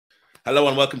Hello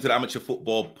and welcome to the Amateur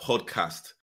Football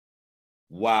Podcast.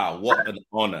 Wow, what an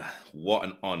honor. What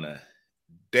an honor.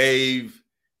 Dave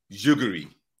Zuguri.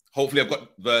 Hopefully I've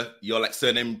got your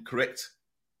surname correct.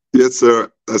 Yes,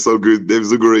 sir. That's all good. Dave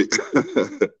Zuguri.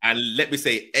 And let me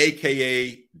say,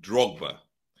 AKA Drogba.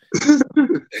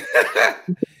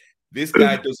 This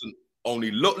guy doesn't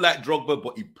only look like Drogba,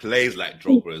 but he plays like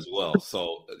Drogba as well.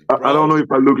 So I don't know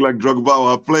if I look like Drogba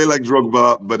or I play like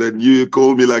Drogba, but then you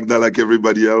call me like that, like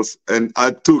everybody else, and I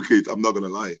took it. I'm not gonna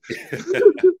lie.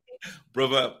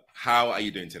 Brother, how are you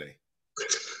doing today?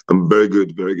 I'm very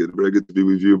good, very good, very good to be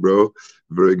with you, bro.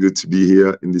 Very good to be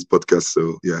here in this podcast.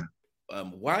 So yeah.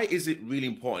 Why is it really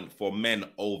important for men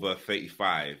over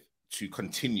 35 to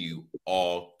continue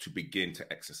or to begin to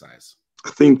exercise? I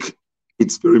think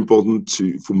it's very important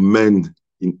for men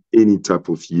in any type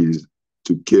of years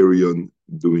to carry on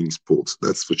doing sports.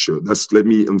 That's for sure. Let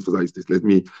me emphasize this. Let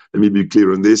me be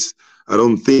clear on this. I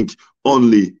don't think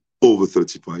only over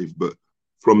 35, but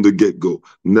from the get-go.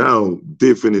 Now,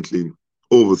 definitely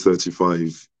over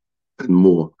 35 and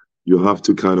more, you have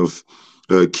to kind of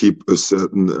keep a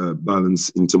certain balance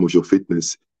in terms of your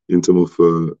fitness, in terms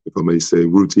of, if I may say,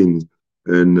 routine.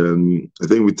 And I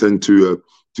think we tend to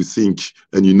think,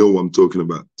 and you know what I'm talking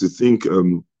about, to think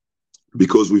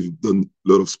because we've done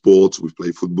a lot of sports, we've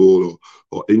played football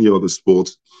or any other sport,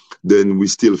 then we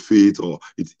still fit, or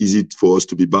it's easy for us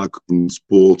to be back in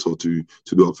sport or to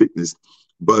do our fitness.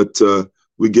 But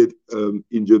we get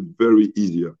injured very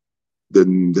easier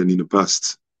than in the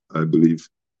past, I believe.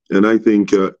 And I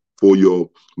think for your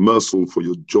muscle, for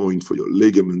your joint, for your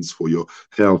ligaments, for your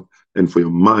health, and for your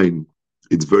mind,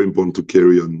 it's very important to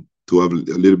carry on, to have a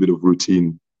little bit of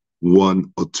routine.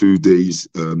 1 or 2 days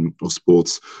of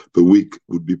sports per week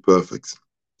would be perfect.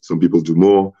 Some people do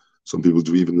more, some people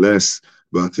do even less,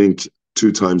 but I think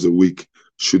 2 times a week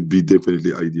should be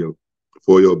definitely ideal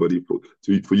for your body,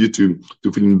 for you to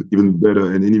feel even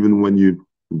better. And even when you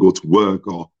go to work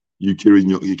or you're carrying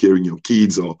your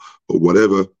kids or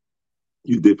whatever,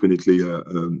 you definitely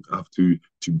have to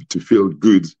feel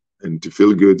good, and to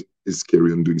feel good is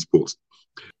carry on doing sports.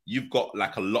 You've got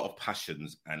like a lot of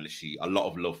passions and a lot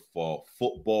of love for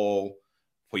football,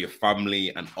 for your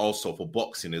family, and also for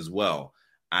boxing as well.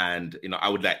 And, I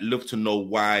would love to know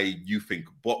why you think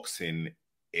boxing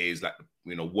is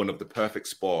one of the perfect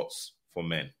sports for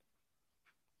men.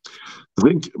 I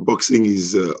think boxing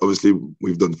is, obviously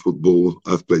we've done football.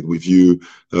 I've played with you.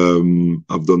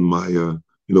 I've done my,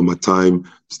 my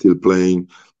time still playing,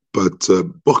 but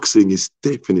boxing is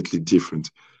definitely different.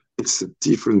 It's a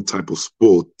different type of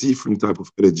sport, different type of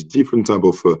energy, different type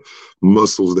of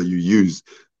muscles that you use.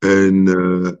 And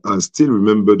I still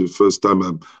remember the first time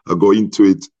I got into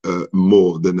it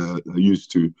more than I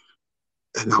used to.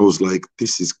 And I was like,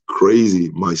 this is crazy.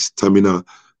 My stamina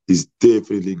is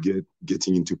definitely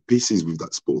getting into pieces with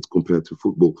that sport compared to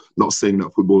football. Not saying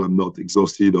that football I'm not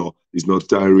exhausted or is not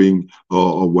tiring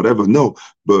or whatever. No,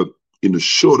 but in a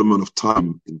short amount of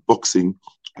time in boxing,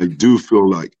 I do feel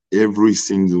like every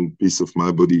single piece of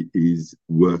my body is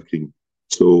working.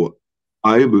 So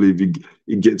I believe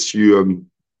it gets you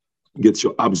gets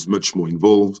your abs much more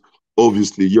involved.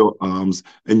 Obviously, your arms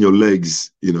and your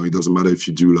legs. It doesn't matter if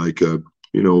you do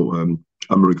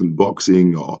American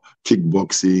boxing or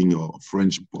kickboxing or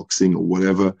French boxing or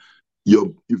whatever.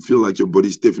 You feel like your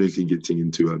body's definitely getting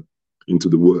into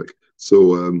the work.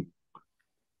 So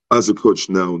as a coach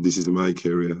now, this is my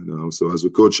career now. So as a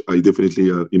coach, I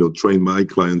definitely, train my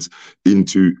clients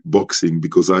into boxing,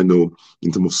 because I know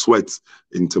in terms of sweat,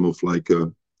 in terms of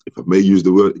if I may use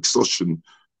the word exhaustion,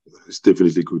 it's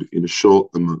definitely good in a short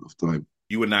amount of time.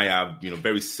 You and I are,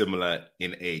 very similar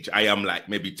in age. I am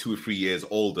maybe 2 or 3 years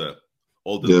older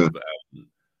yeah.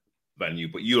 than you,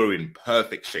 but you are in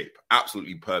perfect shape,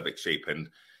 absolutely perfect shape.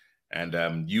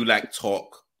 And you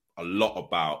talk a lot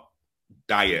about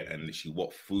diet and literally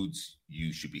what foods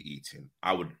you should be eating.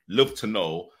 I would love to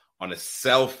know, on a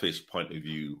selfish point of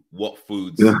view, what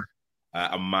foods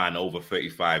a man over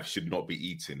 35 should not be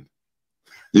eating.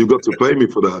 You've got to pay me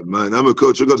for that, man. I'm a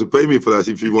coach. You've got to pay me for that.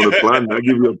 If you want a plan, I'll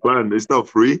give you a plan. It's not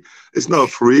free. It's not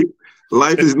free.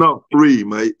 Life is not free,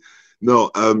 mate.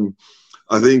 No,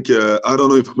 I think, I don't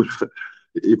know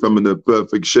if I'm in a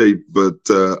perfect shape, but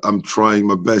I'm trying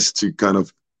my best to kind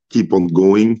of keep on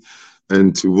going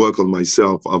and to work on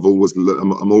myself. I'm always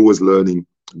learning,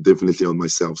 definitely, on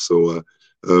myself. So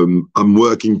I'm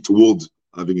working towards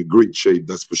having a great shape,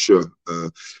 that's for sure.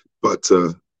 But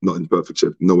not in perfect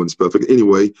shape. No one's perfect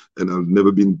anyway, and I've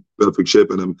never been in perfect shape.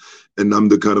 And I'm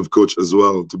the kind of coach as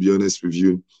well, to be honest with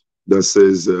you, that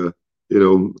says, that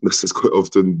says quite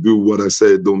often, do what I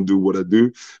say, don't do what I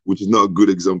do, which is not a good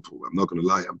example. I'm not going to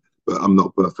lie. but I'm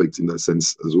not perfect in that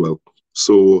sense as well.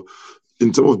 So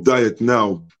in terms of diet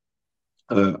now,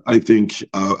 I think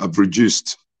I've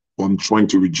reduced, or I'm trying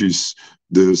to reduce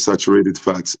the saturated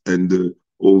fats and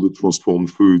all the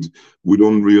transformed food. We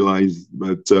don't realize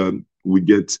that we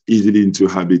get easily into a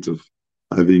habit of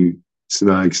having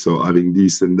snacks or having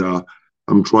this and that.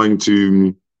 I'm trying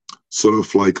to sort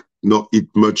of like not eat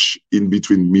much in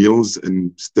between meals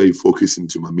and stay focused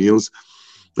into my meals.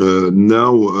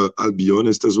 Now, I'll be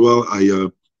honest as well, I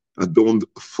don't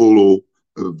follow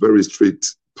a very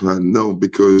strict plan now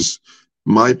because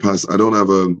my past, I don't have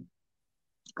a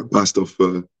past of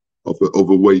an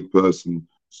overweight person.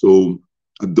 So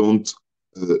I don't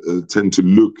tend to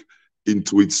look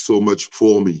into it so much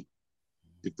for me,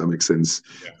 if that makes sense.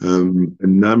 Yeah. And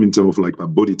now in terms of like my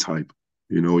body type,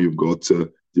 you've got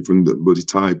different body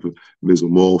type,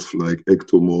 mesomorph, like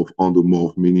ectomorph,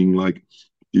 endomorph, meaning like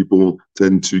people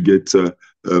tend to get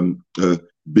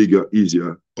bigger,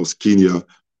 easier, or skinnier,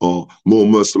 or more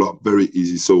muscular, very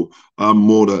easy. So I'm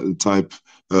more that type,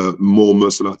 more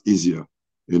muscular, easier.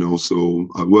 So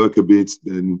I work a bit,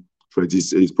 then try to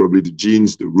say it's probably the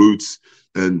genes, the roots,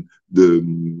 and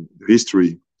the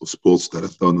history of sports that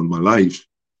I've done in my life.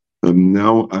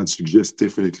 Now I'd suggest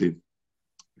definitely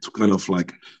to kind of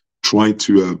like try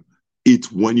to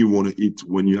eat when you want to eat,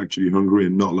 when you're actually hungry,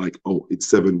 and not like, oh, it's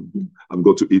 7, I've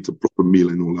got to eat a proper meal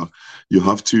and all that. You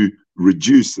have to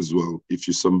reduce as well. If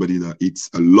you're somebody that eats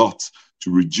a lot,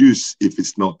 to reduce if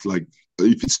it's not like,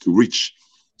 if it's too rich.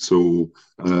 So,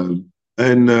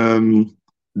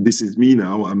 this is me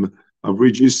now. I've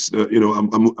reduced,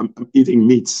 I'm eating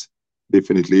meats.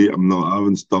 Definitely. I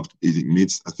haven't stopped eating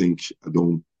meats.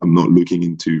 I'm not looking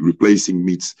into replacing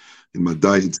meats in my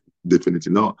diet.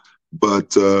 Definitely not.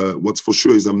 But what's for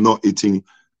sure is I'm not eating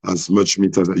as much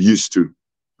meat as I used to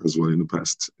as well in the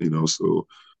past, so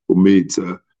for me,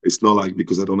 it's not like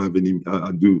because I don't have any,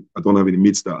 I don't have any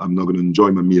meats that I'm not going to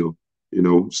enjoy my meal,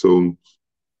 so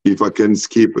if I can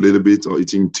skip a little bit or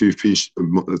eating 2 fish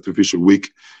a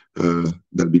week,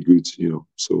 that'd be good,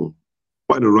 so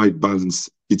find the right balance.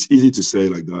 It's easy to say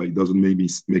like that. It doesn't maybe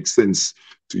make sense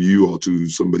to you or to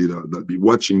somebody that be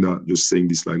watching that, just saying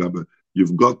this like that, but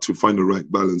you've got to find the right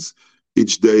balance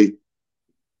each day,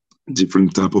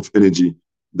 different type of energy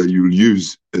that you'll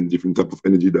use and different type of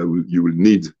energy that you will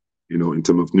need, in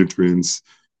terms of nutrients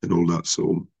and all that.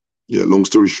 So yeah, long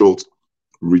story short,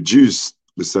 reduce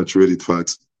the saturated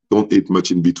fats. Don't eat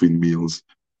much in between meals.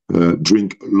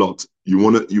 Drink a lot. You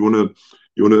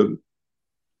wanna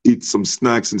eat some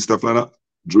snacks and stuff like that.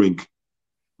 Drink.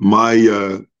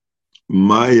 I'd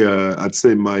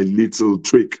say my little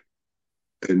trick.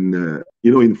 And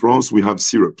in France we have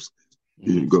syrups.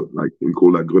 You've got like we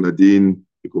call that grenadine,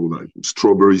 we call that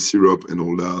strawberry syrup and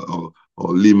all that,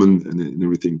 or lemon and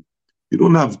everything. You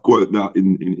don't have quite that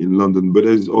in London, but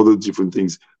there's other different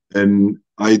things. And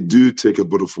I do take a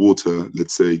bottle of water,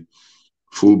 let's say,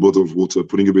 full bottle of water,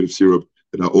 putting a bit of syrup,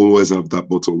 and I always have that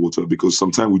bottle of water because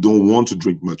sometimes we don't want to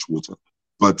drink much water.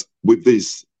 But with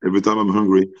this, every time I'm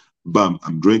hungry, bam,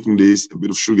 I'm drinking this, a bit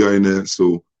of sugar in there,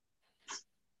 so I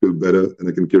feel better and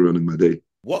I can carry on in my day.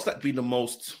 What's that been the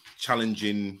most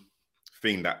challenging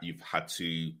thing that you've had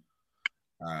to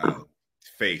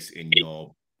face in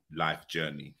your life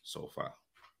journey so far?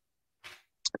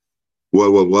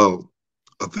 Well.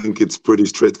 I think it's pretty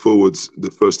straightforward.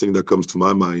 The first thing that comes to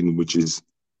my mind, which is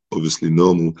obviously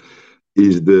normal,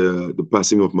 is the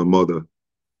passing of my mother.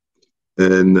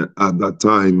 And at that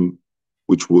time,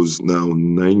 which was now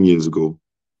 9 years ago,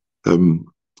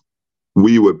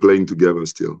 we were playing together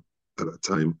still at that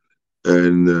time.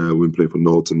 And we played for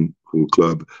Norton Football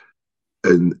Club.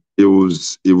 And it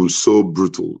was so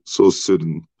brutal, so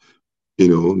sudden,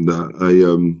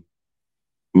 that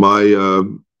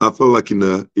I felt like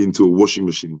into a washing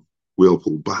machine,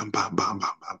 whirlpool, bam, bam, bam, bam,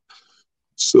 bam.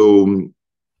 So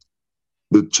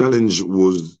the challenge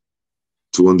was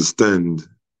to understand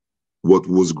what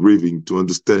was grieving, to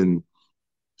understand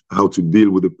how to deal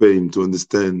with the pain, to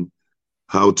understand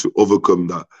how to overcome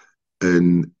that,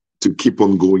 and to keep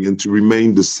on going and to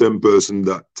remain the same person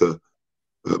that,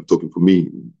 talking for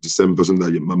me, the same person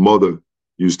that my mother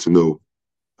used to know,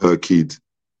 her kid,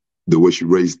 the way she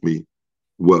raised me,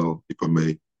 well, if I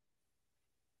may.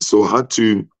 So I had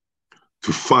to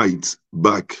fight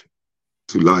back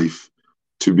to life,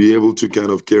 to be able to kind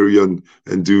of carry on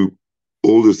and do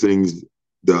all the things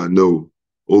that I know,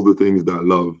 all the things that I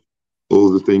love, all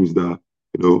the things that,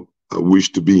 I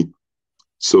wish to be.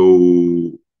 So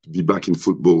to be back in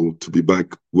football, to be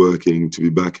back working, to be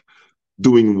back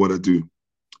doing what I do,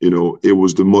 it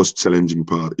was the most challenging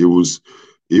part. It was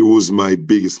my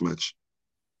biggest match,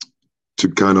 to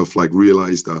kind of like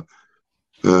realize that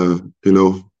you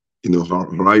know, in the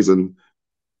horizon,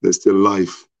 there's still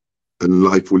life, and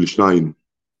life will shine.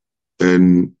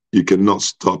 And you cannot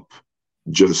stop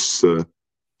just to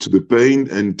the pain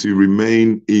and to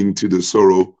remain into the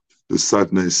sorrow, the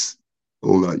sadness,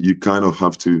 all that. You kind of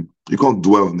have to, you can't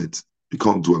dwell on it. You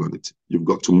can't dwell on it. You've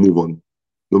got to move on,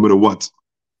 no matter what.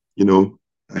 You know,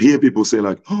 I hear people say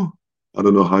like, oh, I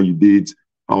don't know how you did,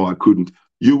 how I couldn't.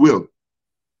 You will.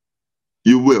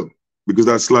 You will, because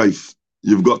that's life.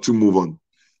 You've got to move on.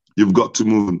 You've got to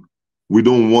move on. We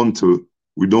don't want to.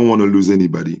 We don't want to lose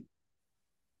anybody,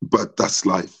 but that's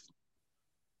life.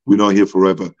 We're not here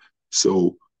forever.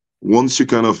 So once you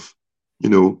kind of, you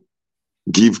know,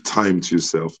 give time to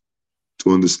yourself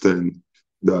to understand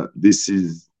that this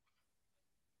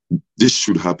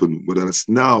should happen, whether it's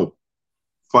now,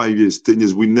 5 years, 10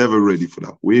 years, we're never ready for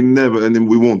that. We never, and then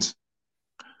we won't.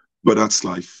 But that's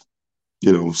life,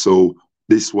 you know. So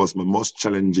this was my most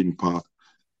challenging part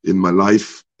in my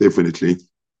life, definitely.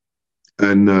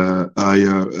 And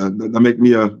that make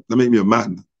me a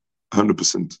man,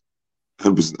 100%.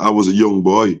 100%. I was a young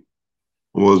boy.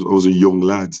 I was a young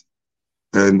lad.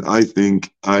 And I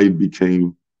think I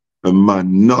became a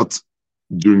man, not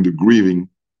during the grieving,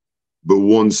 but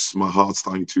once my heart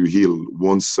started to heal,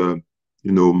 once, you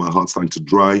know, my heart started to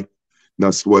dry,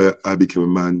 that's where I became a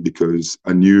man, because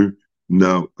I knew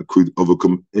now I could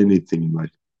overcome anything in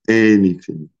life,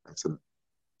 anything.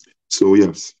 So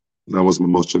yes, that was my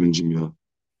most challenging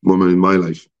moment in my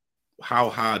life. How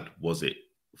hard was it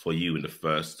for you in the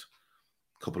first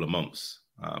couple of months?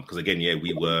 Because again, yeah,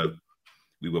 we were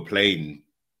playing,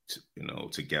 you know,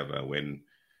 together when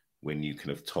you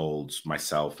kind of told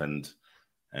myself and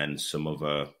some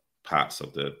other parts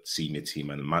of the senior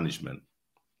team and management.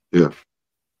 Yeah.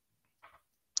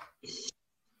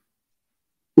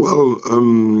 Well,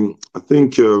 I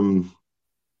think for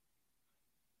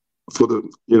the,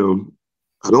 you know,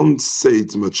 I don't say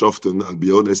it much often, I'll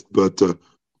be honest, but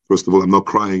first of all, I'm not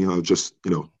crying. I'll just, you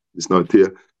know, it's not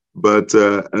here. But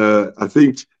I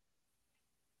think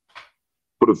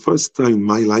for the first time in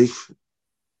my life,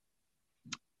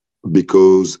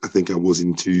 because I think I was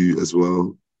into as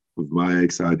well with my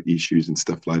ex, I had issues and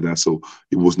stuff like that. So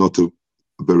it was not a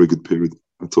very good period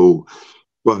at all.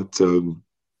 But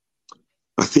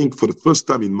I think for the first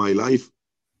time in my life,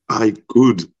 I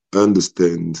could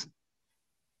understand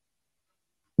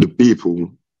the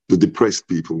people, the depressed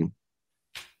people,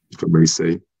 if I may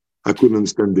say. I could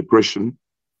understand depression,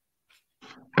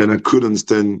 and I could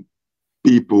understand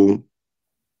people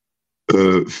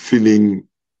feeling,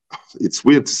 it's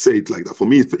weird to say it like that. For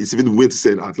me, it's even weird to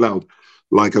say it out loud.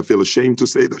 Like I feel ashamed to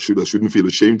say it. I shouldn't feel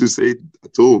ashamed to say it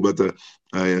at all. But for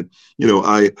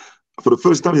the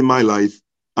first time in my life,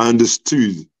 I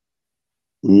understood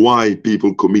why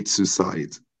people commit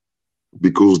suicide,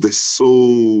 because they're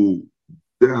so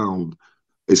down.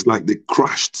 It's like they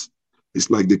crashed. It's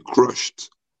like they crushed.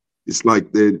 It's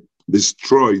like they're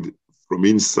destroyed from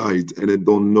inside, and they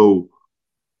don't know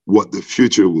what the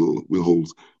future will hold.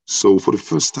 So for the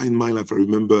first time in my life, I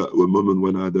remember a moment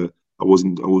when I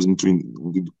wasn't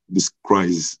doing this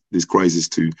crisis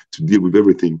to deal with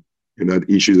everything, and I had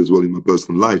issues as well in my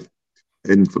personal life.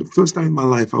 And for the first time in my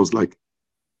life, I was like,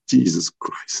 Jesus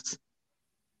Christ,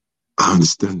 I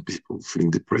understand people feeling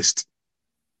depressed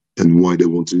and why they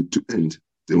want to end.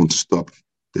 They want to stop.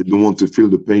 They don't want to feel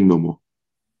the pain no more.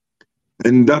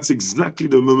 And that's exactly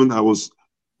the moment I was,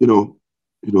 I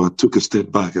took a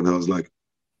step back and I was like,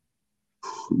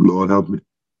 Lord, help me.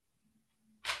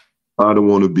 I don't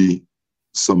want to be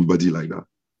somebody like that.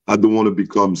 I don't want to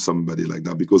become somebody like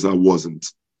that, because I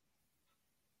wasn't.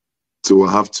 So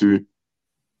I have to,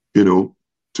 to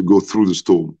go through the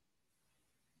storm.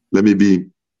 Let me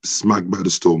be smacked by the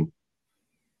storm.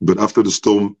 But after the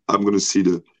storm, I'm going to see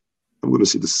the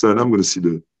sun. I'm going to see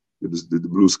the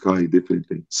blue sky,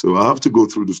 definitely. So I have to go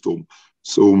through the storm.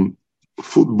 So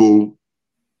football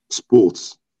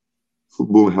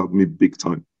helped me big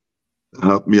time. It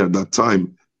helped me at that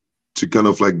time to kind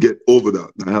of like get over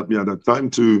that. It helped me at that time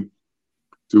to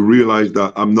realize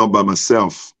that I'm not by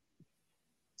myself.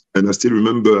 And I still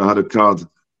remember I had a card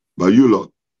by you lot.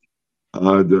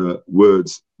 I had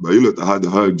words by you lot. I had the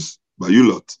hugs by you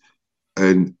lot.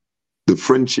 And the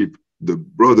friendship, the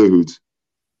brotherhood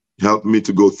helped me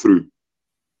to go through.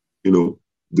 The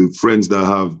friends that I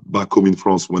have back home in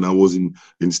France when I was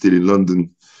still in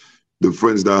London, the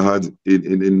friends that I had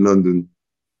in London,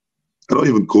 I don't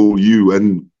even call you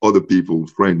and other people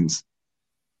friends.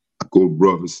 I call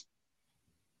brothers.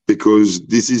 Because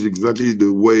this is exactly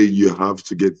the way you have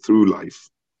to get through life.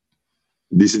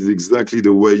 This is exactly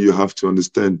the way you have to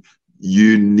understand.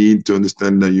 You need to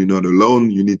understand that you're not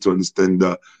alone. You need to understand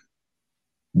that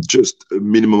just a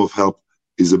minimum of help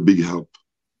is a big help.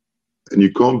 And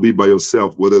you can't be by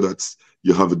yourself, whether that's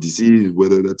you have a disease,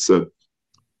 whether that's you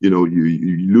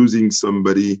losing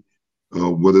somebody,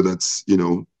 whether that's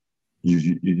you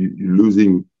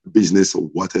losing business or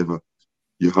whatever.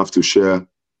 You have to share,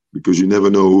 because you never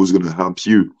know who's going to help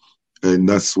you. And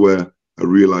that's where I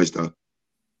realized that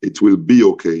it will be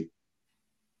okay.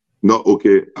 Not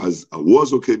okay as I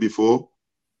was okay before,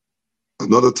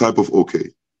 another type of okay.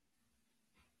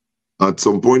 At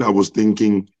some point, I was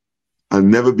thinking I'll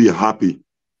never be happy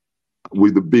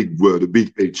with the big word, the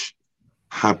big H,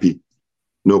 happy.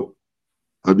 No,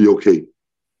 I'll be okay.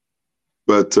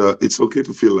 But it's okay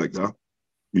to feel like that.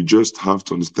 You just have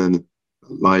to understand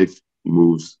life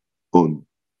moves on,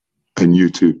 and you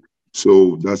too.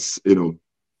 So that's,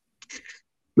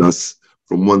 that's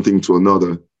from one thing to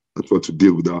another. I try to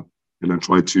deal with that, and I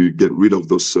try to get rid of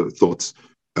those thoughts.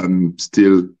 I'm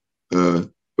still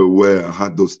aware I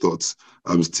had those thoughts.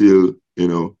 I'm still,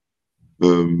 I'm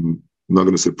not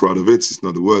going to say proud of it. It's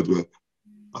not the word, but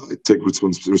I take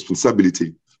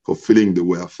responsibility for feeling the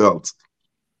way I felt.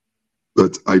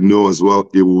 But I know as well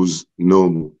it was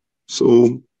normal.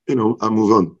 So, I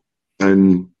move on.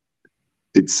 And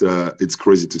it's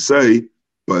crazy to say,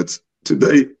 but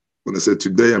today, when I say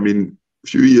today, I mean a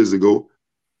few years ago,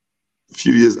 a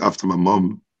few years after my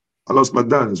mom, I lost my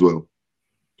dad as well.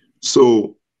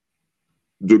 So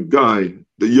the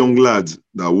young lad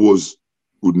that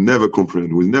would never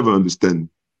comprehend, would never understand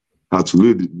how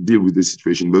to deal with this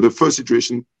situation. But the first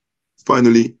situation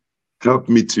finally helped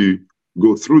me to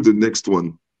go through the next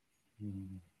one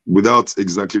without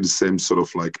exactly the same sort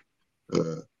of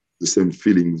the same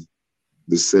feelings,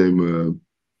 the same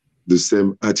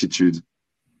attitude.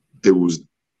 It was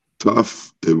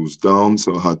tough, it was down.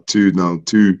 So I had two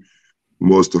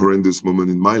most horrendous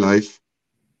moments in my life,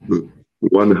 but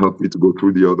one helped me to go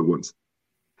through the other ones.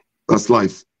 That's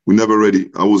life. We're never ready.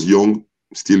 I was young,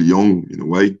 still young in a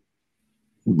way,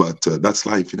 but that's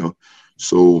life,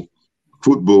 So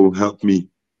football helped me,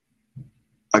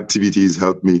 activities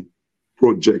helped me,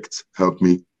 projects helped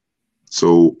me.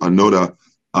 So I know that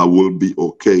I will be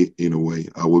okay in a way.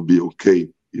 I will be okay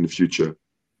in the future,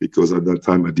 because at that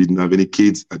time I didn't have any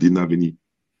kids. I didn't have any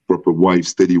proper wife,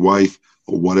 steady wife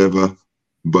or whatever,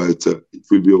 but it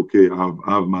will be okay. I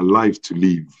have my life to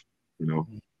live,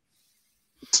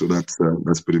 So that's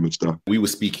pretty much that. We were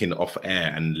speaking off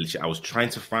air, and I was trying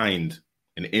to find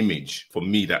an image for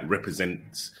me that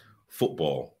represents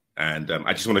football. And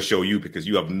I just want to show you, because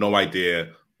you have no idea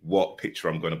what picture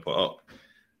I'm going to put up.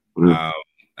 Mm.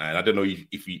 And I don't know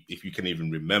if you can even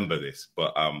remember this,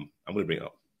 but I'm going to bring it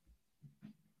up.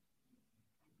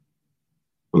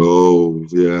 Oh,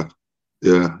 yeah.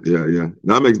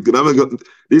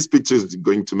 These pictures are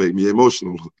going to make me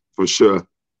emotional, for sure.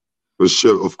 For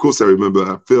sure. Of course, I remember.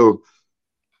 I feel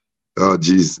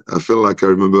like I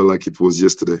remember like it was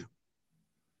yesterday.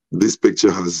 This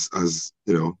picture has a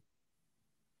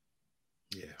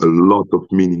lot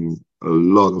of meaning,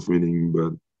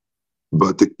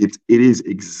 but it is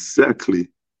exactly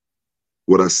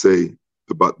what I say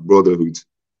about brotherhood.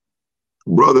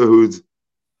 Brotherhood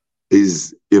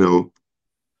is,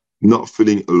 not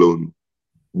feeling alone.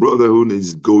 Brotherhood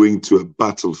is going to a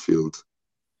battlefield,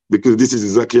 because this is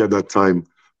exactly at that time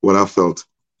what I felt.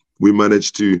 We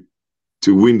managed to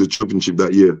win the championship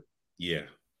that year. Yeah.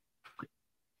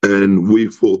 And we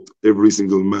fought every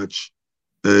single match.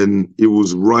 And it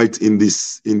was right in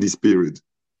this period,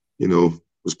 it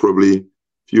was probably a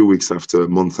few weeks after, a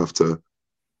month after.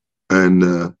 And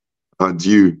had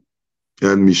you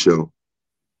and Michel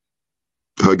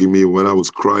hugging me when I was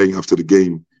crying after the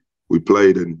game. We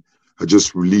played, and I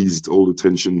just released all the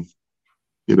tension.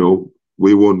 We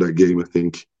won that game, I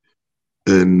think.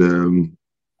 And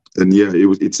yeah,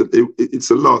 it's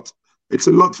a lot. It's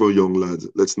a lot for a young lad.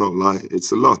 Let's not lie.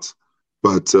 It's a lot.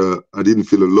 But I didn't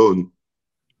feel alone.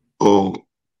 Or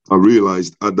I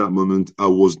realized at that moment I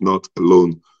was not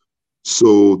alone.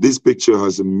 So this picture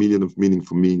has a million of meaning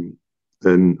for me.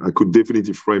 And I could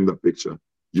definitely frame that picture.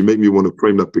 You make me want to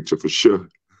frame that picture for sure.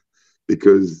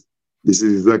 Because this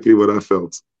is exactly what I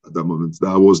felt at that moment. That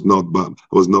I was not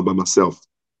by myself.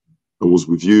 I was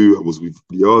with you, I was with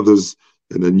the others,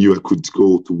 and I knew I could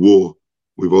go to war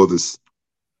with others.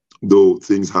 Though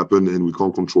things happen and we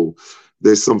can't control.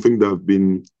 There's something that I've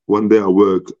been, one day I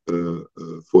worked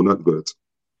for an advert,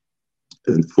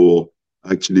 and for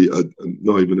actually,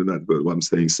 not even an advert, what I'm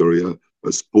saying, sorry,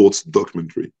 a sports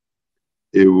documentary.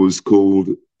 It was called,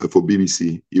 for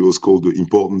BBC, it was called The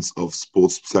Importance of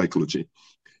Sports Psychology.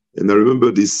 And I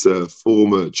remember this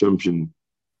former champion,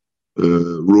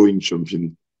 rowing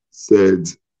champion, said,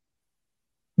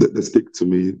 they speak to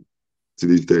me, to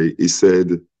this day. He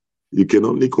said, you can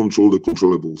only control the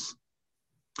controllables.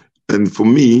 And for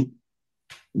me,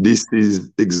 this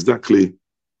is exactly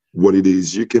what it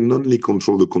is. You can only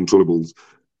control the controllables.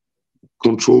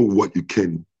 Control what you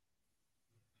can.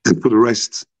 And for the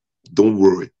rest, don't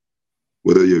worry.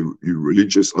 Whether you're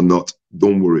religious or not,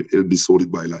 don't worry. It'll be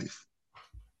sorted by life.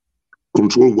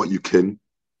 Control what you can.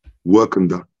 Work on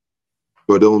that.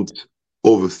 But don't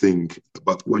overthink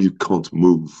about what you can't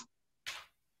move.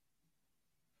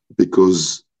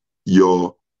 Because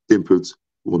your input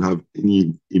won't have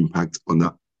any impact on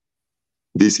that.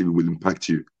 This will impact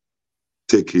you.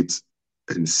 Take it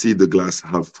and see the glass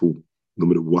half full, no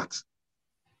matter what.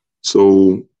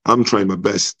 So I'm trying my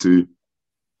best to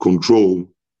control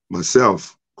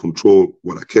myself, control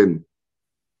what I can,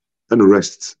 and the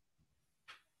rest,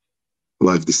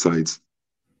 life decides.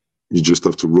 You just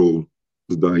have to roll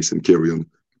the dice and carry on.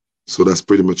 So that's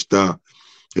pretty much that.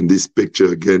 And this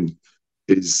picture, again,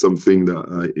 is something that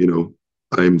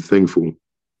I am thankful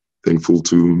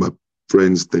to my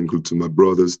friends, thankful to my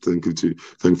brothers,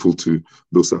 thankful to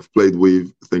those I've played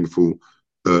with, thankful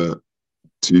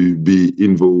to be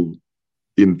involved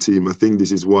in team. I think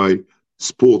this is why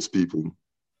sports people,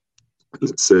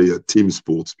 let's say team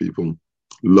sports people,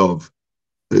 love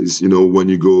is, when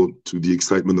you go to the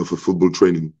excitement of a football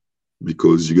training,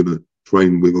 because you're gonna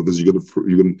train with others, you're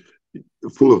gonna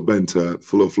full of banter,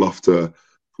 full of laughter,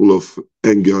 full of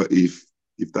anger if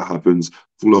that happens,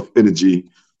 full of energy,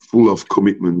 full of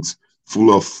commitment,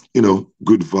 full of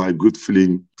good vibe, good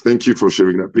feeling. Thank you for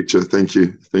sharing that picture. Thank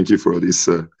you for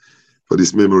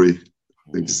this memory.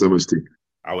 Thank you so much, Steve.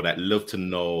 I would love to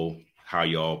know how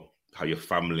your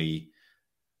family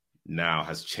now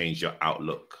has changed your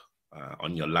outlook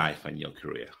on your life and your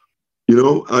career.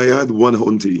 I had one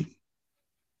auntie,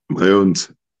 my aunt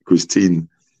Christine.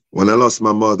 When I lost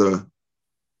my mother,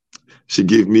 she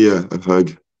gave me a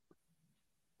hug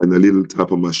and a little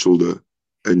tap on my shoulder,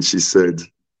 and she said,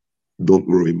 "Don't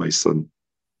worry, my son.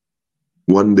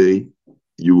 One day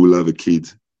you will have a kid,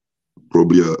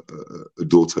 probably a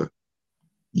daughter.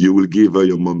 You will give her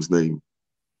your mom's name,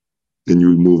 and you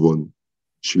will move on.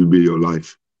 She'll be your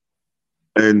life."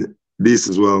 And this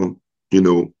as well,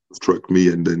 struck me,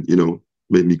 and then,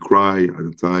 made me cry at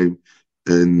the time,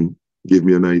 and gave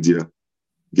me an idea,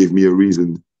 gave me a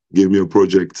reason, gave me a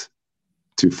project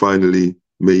to finally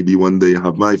maybe one day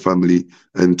have my family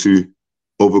and to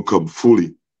overcome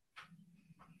fully.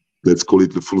 Let's call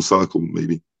it the full cycle,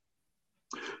 maybe.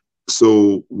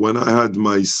 So when I had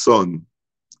my son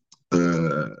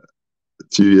 2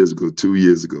 years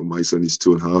ago, my son is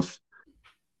 2.5.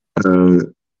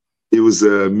 It was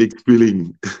a mixed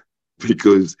feeling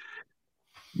because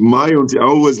my auntie, I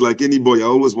always, like any boy, I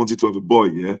always wanted to have a boy,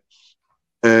 yeah.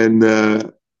 And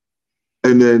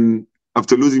then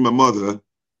after losing my mother,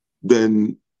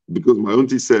 then because my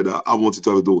auntie said I wanted to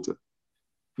have a daughter,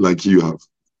 like you have.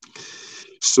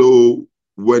 So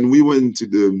when we went to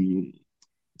the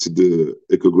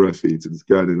echography, to the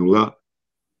scan and all that,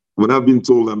 when I've been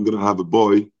told I'm going to have a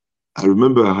boy, I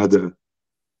remember I had a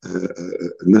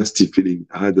nasty feeling.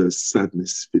 I had a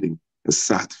sadness feeling, a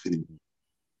sad feeling.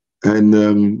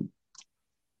 And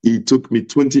it took me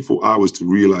 24 hours to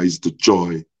realize the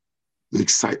joy, the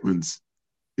excitement,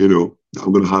 that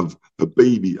I'm going to have a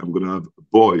baby, I'm going to have a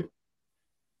boy.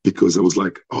 Because I was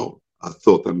like, oh, I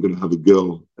thought I'm going to have a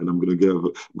girl and I'm going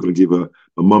to give her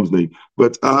a mom's name.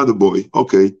 But I had a boy,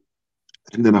 okay.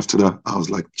 And then after that, I was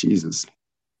like, Jesus,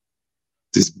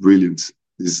 this is brilliant,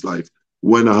 this is life.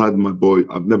 When I had my boy,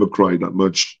 I've never cried that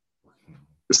much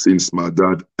since my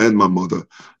dad and my mother.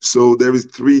 So there is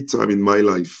 3 times in my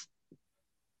life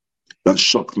that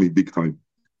shocked me big time.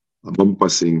 My mom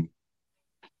passing,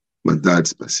 my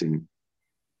dad's passing,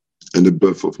 and the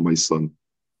birth of my son.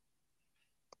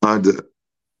 I had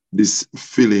this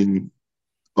feeling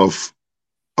of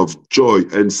joy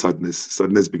and sadness.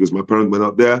 Sadness because my parents were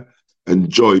not there, and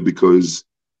joy because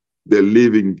they're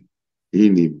living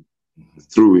in him,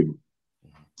 through him,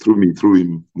 through me, through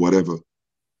him, whatever.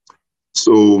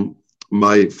 So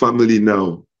my family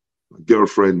now, my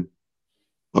girlfriend,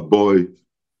 my boy,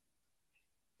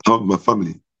 my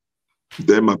family,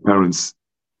 they're my parents.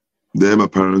 They're my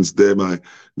parents, they're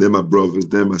my brothers,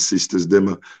 they're my sisters,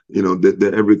 they're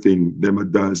everything. They're my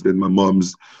dads, they're my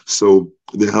moms. So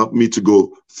they help me to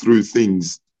go through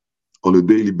things on a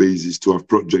daily basis, to have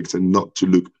projects and not to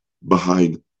look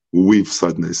behind with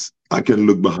sadness. I can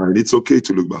look behind. It's okay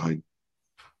to look behind.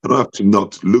 I don't have to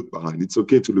not look behind. It's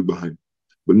okay to look behind,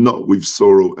 but not with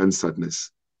sorrow and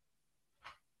sadness.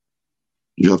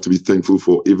 You have to be thankful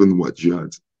for even what you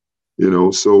had.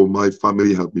 So my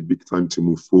family helped me big time to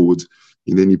move forward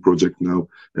in any project now.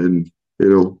 And,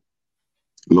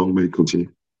 Long may it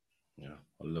continue. Yeah,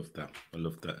 I love that. I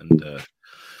love that.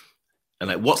 And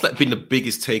like, what's like been the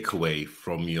biggest takeaway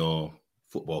from your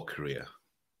football career?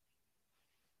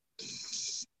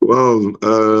 Well,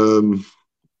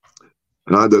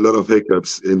 I had a lot of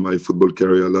hiccups in my football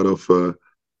career, a lot of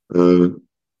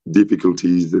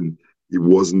difficulties, and it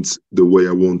wasn't the way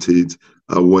I wanted.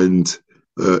 I went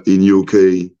in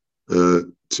UK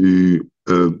to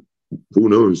who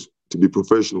knows, to be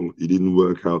professional. It didn't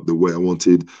work out the way I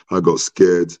wanted. I got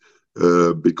scared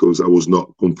because I was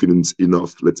not confident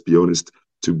enough, let's be honest,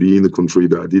 to be in a country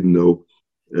that I didn't know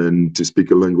and to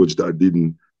speak a language that I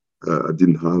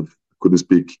didn't have. Couldn't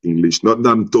speak English. Not that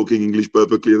I'm talking English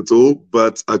perfectly at all,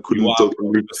 but I couldn't talk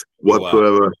English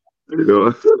whatsoever. You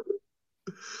know.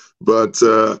 But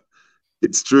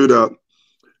it's true that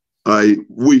I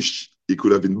wish it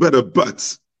could have been better.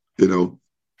 But you know,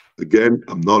 again,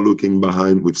 I'm not looking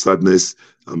behind with sadness.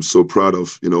 I'm so proud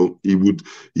of, you know,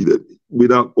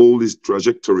 without all this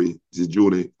trajectory, this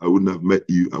journey, I wouldn't have met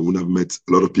you. I wouldn't have met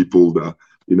a lot of people that,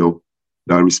 you know,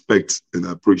 that I respect and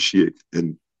appreciate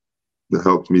and that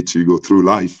helped me to go through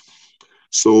life.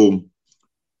 So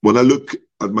when I look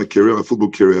at my career, my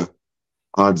football career,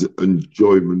 I had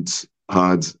enjoyment,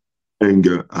 I had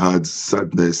anger, I had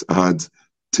sadness, I had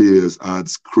tears, I had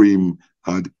scream,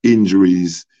 I had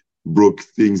injuries, broke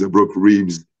things, I broke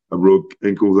ribs, I broke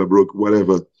ankles, I broke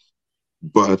whatever.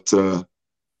 But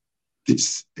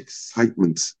this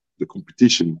excitement, the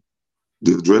competition,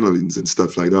 the adrenalines and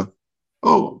stuff like that,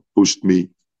 pushed me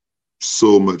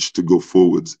so much to go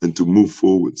forwards and to move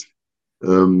forwards.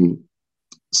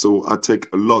 So I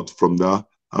take a lot from that.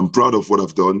 I'm proud of what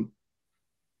I've done.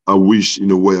 I wish in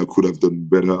a way I could have done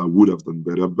better. I would have done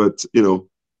better. But, you know,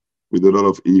 with a lot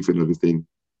of if and everything,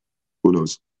 who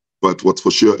knows? But what's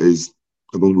for sure is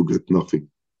I don't regret nothing.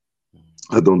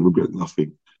 I don't regret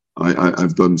nothing.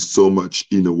 I've done so much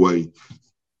in a way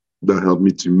that helped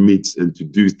me to meet and to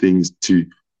do things, to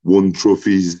win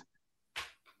trophies.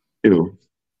 You know,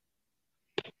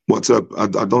 what's up? I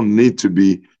don't need to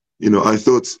be, you know, I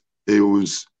thought it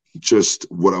was just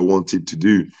what I wanted to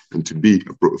do and to be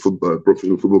a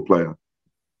professional football player.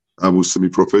 I was a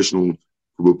semi-professional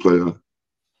football player,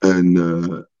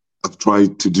 and I've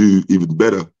tried to do even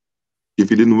better.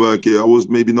 If it didn't work, I was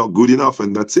maybe not good enough,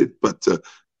 and that's it. But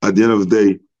at the end of the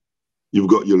day, you've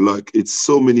got your luck. It's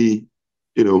so many,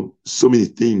 you know, so many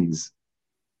things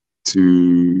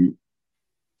to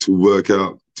work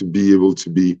out, to be able to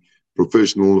be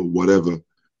professional or whatever.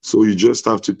 So you just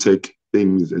have to take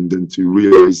things and then to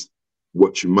realize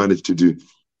what you managed to do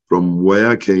from where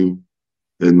I came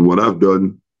and what I've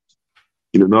done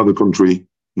in another country,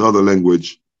 another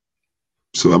language.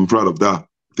 So I'm proud of that,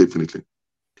 definitely.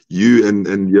 You and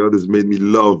the others made me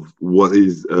love what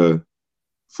is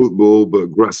football,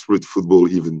 but grassroots football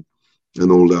even,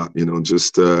 and all that, you know,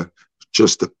 just the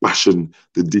passion,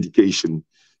 the dedication,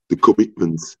 the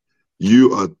commitment.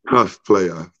 You are a tough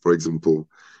player, for example,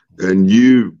 and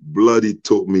you bloody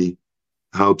taught me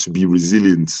how to be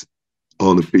resilient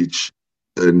on a pitch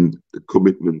and the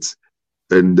commitment,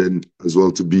 and then as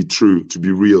well to be true, to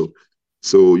be real.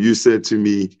 So you said to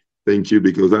me, thank you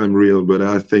because I'm real, but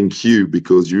I thank you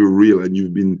because you're real and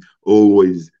you've been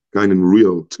always kind of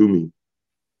real to me.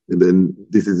 And then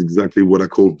this is exactly what I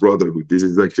call brotherhood. This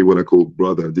is exactly what I call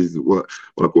brother. This is what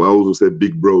I call. I also said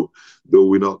big bro,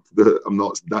 though I'm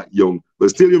not that young,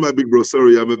 but still you're my big bro.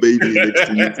 Sorry, I'm a baby next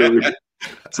to you.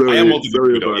 Sorry, I am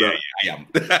sorry about that. Yeah, I am.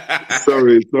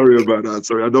 sorry about that.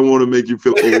 Sorry, I don't want to make you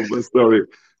feel old, but sorry,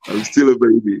 I'm still a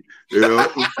baby. You know,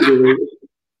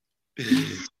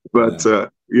 but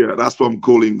yeah, that's what I'm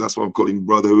calling. That's what I'm calling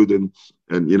brotherhood, and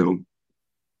you know,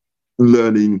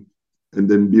 learning, and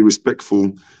then be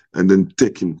respectful, and then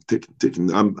taking.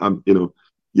 I'm you know,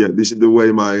 yeah. This is the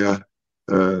way my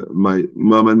my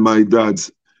mom and my dad,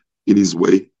 in his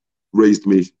way, raised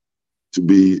me to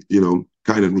be, you know,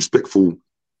 kind and respectful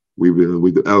with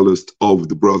the eldest or with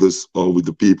the brothers or with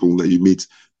the people that you meet,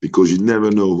 because you never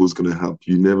know who's going to help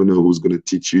you. You never know who's going to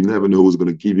teach you. You never know who's going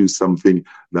to give you something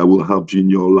that will help you in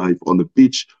your life, on the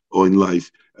pitch or in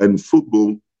life. And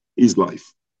football is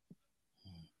life.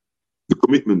 The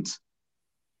commitment,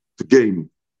 the game,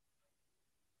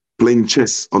 playing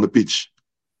chess on the pitch,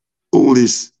 all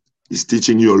this is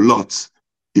teaching you a lot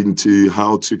into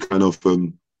how to kind of,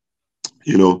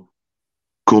 you know,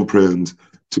 comprehend,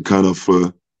 to kind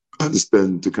of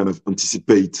understand, to kind of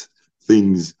anticipate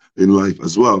things in life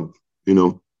as well. You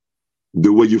know,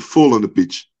 the way you fall on the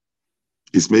pitch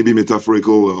is maybe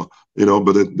metaphorical, or, you know,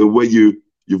 but the way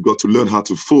you've got to learn how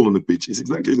to fall on the pitch is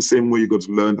exactly the same way you got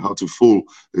to learn how to fall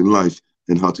in life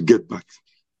and how to get back,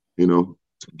 you know,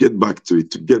 to get back to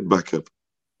it, to get back up.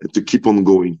 and to keep on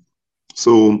going.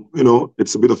 So,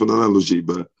 it's a bit of an analogy,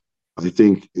 but I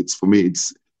think it's for me,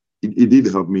 it did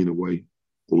help me in a way,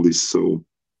 all this. So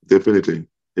definitely,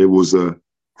 it was a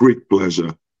great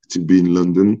pleasure to be in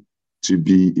London, to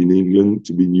be in England,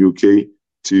 to be in UK,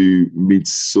 to meet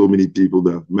so many people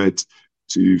that I've met,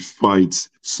 to fight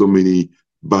so many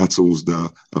battles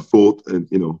that I fought, and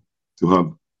to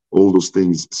have all those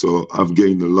things. So I've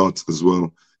gained a lot as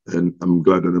well, and I'm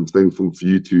glad and I'm thankful for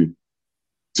you to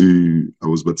I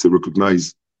was about to say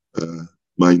recognize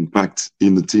my impact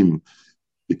in the team,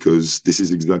 because this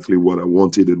is exactly what I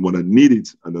wanted and what I needed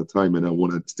at that time, and I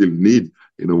want to still need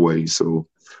in a way. So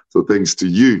thanks to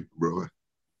you, bro.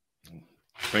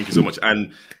 Thank you so much.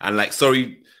 And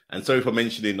sorry for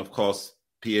mentioning, of course,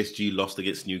 PSG lost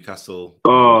against Newcastle.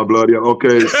 Oh, bloody hell.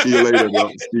 Okay, see you later, bro.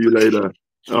 See you later.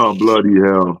 Oh, bloody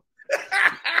hell.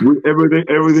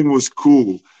 Everything was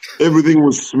cool. Everything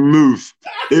was smooth.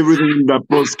 Everything in that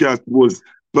podcast was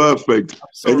perfect.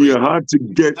 And you had to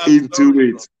get into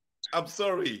it. I'm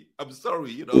sorry.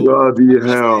 Bloody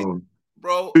hell.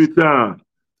 Bro. Putain.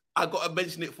 I got to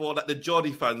mention it for the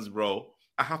Geordie fans, bro.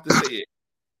 I have to say it.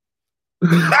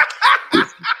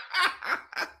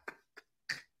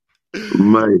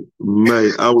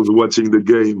 Mate, I was watching the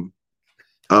game.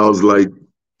 I was like,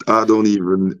 I don't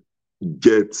even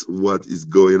get what is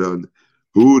going on.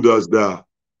 Who does that?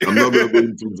 I'm not going to go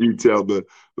into detail, but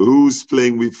who's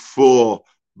playing with 4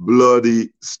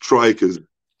 bloody strikers?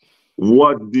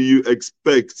 What do you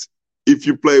expect? If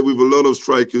you play with a lot of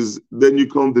strikers, then you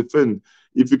can't defend.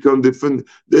 If you can't defend,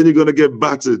 then you're going to get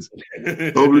battered.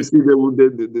 Obviously,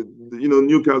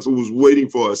 Newcastle was waiting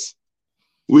for us.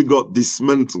 We got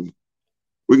dismantled.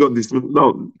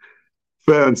 No,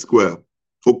 fair and square.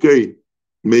 Okay,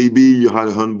 maybe you had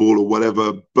a handball or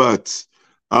whatever, but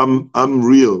I'm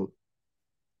real.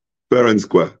 Fair and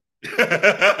square.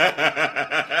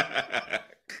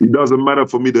 It doesn't matter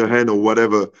for me the hand or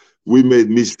whatever. We made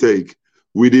mistake.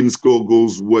 We didn't score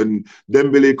goals when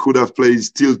Dembele could have played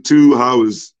still 2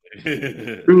 hours,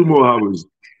 2 more hours.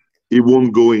 He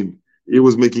won't go in. He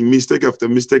was making mistake after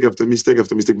mistake after mistake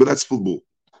after mistake. But that's football.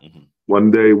 Mm-hmm.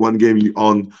 One day, one game you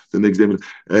on, the next game.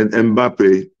 And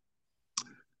Mbappe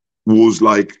was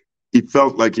like, it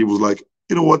felt like he was like,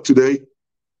 you know what, today?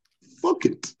 Fuck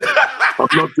it.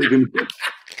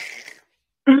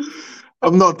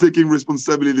 I'm not taking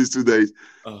responsibilities today.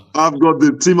 I've got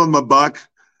the team on my back,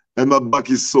 and my back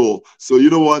is sore. So you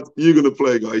know what? You're going to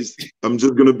play, guys. I'm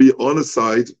just going to be on the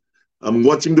side. I'm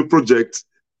watching the project.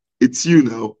 It's you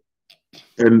now.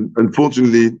 And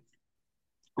unfortunately,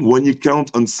 when you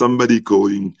count on somebody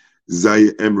calling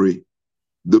Zaire Emery,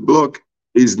 the block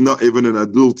is not even an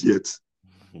adult yet.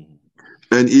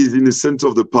 And he's in the center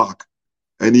of the park.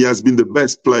 And he has been the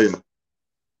best player.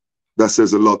 That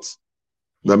says a lot.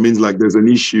 That means like there's an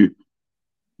issue.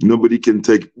 Nobody can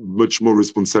take much more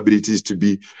responsibilities to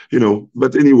be,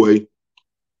 But anyway,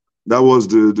 that was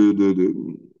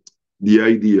the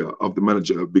idea of the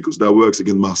manager, because that works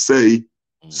against Marseille.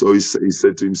 So he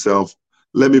said to himself,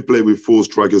 let me play with 4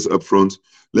 strikers up front.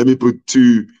 Let me put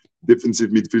 2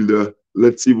 defensive midfielder.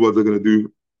 Let's see what they're going to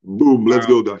do. Boom, let's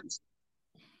go, guys.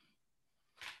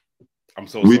 I'm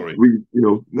so sorry.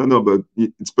 No, but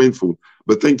it's painful.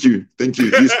 But thank you.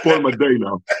 You spoiled my day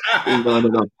now.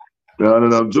 No,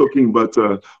 I'm joking, but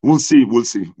we'll see.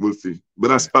 But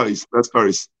that's Paris.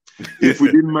 If we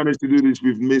didn't manage to do this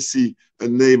with Messi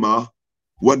and Neymar,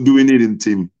 what do we need in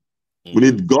team? We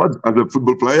need God as a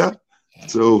football player.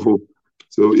 So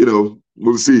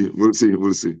we'll see.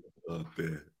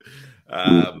 Okay.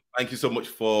 Thank you so much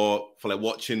for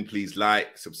watching. Please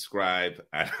like, subscribe,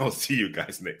 and I'll see you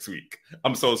guys next week.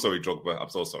 I'm so sorry, Drogba. I'm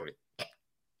so sorry.